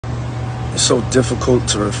It's so difficult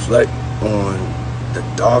to reflect on the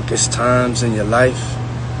darkest times in your life.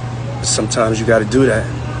 But sometimes you gotta do that.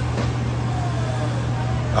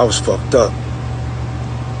 I was fucked up.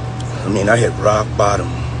 I mean, I hit rock bottom.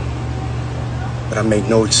 But I make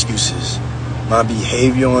no excuses. My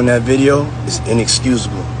behavior on that video is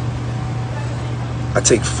inexcusable. I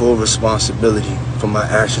take full responsibility for my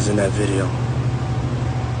actions in that video.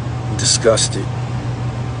 I'm disgusted.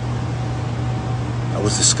 I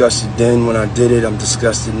was disgusted then when I did it. I'm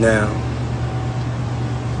disgusted now.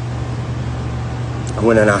 I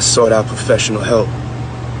went and I sought out professional help.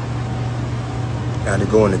 I had to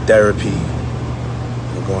go into therapy,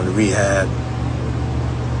 and go into rehab.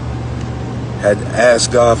 Had to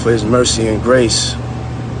ask God for His mercy and grace.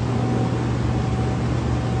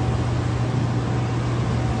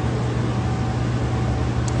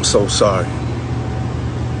 I'm so sorry.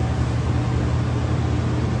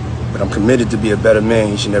 But I'm committed to be a better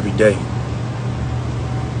man each and every day.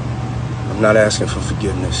 I'm not asking for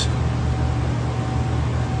forgiveness.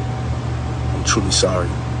 I'm truly sorry.